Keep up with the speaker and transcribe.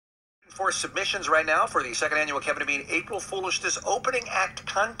For submissions right now for the second annual Kevin and Bean April Foolishness opening act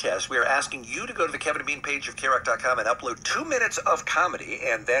contest, we are asking you to go to the Kevin and Bean page of KROQ.com and upload 2 minutes of comedy,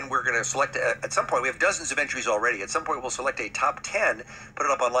 and then we're going to select, at some point, we have dozens of entries already. At some point, we'll select a top 10, put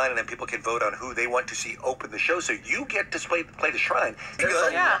it up online, and then people can vote on who they want to see open the show, so you get to play the shrine.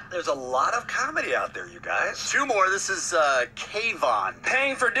 There's a lot of comedy out there, you guys. 2 more. This is Kvon.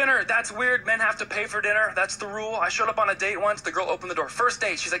 Paying for dinner. That's weird. Men have to pay for dinner. That's the rule. I showed up on a date once. The girl opened the door. First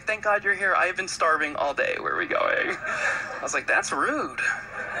date. She's like, thank God you're here. I have been starving all day. Where are we going? I was like, that's rude.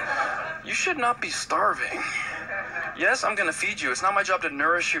 You should not be starving. Yes, I'm going to feed you. It's not my job to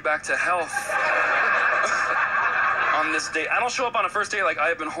nourish you back to health. On this date. I don't show up on a first date like I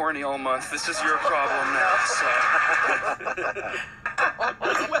have been horny all month. This is your problem now. So.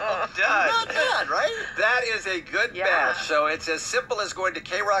 Well done. Not bad, right? That is a good match. So it's as simple as going to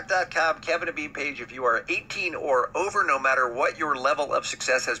KROQ.com, Kevin and Bean page. If you are 18 or over, no matter what your level of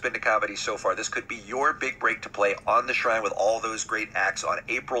success has been to comedy so far, this could be your big break to play on the shrine with all those great acts on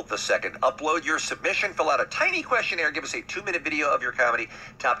April the 2nd. Upload your submission, fill out a tiny questionnaire, give us a 2-minute video of your comedy.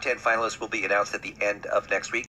 Top 10 finalists will be announced at the end of next week.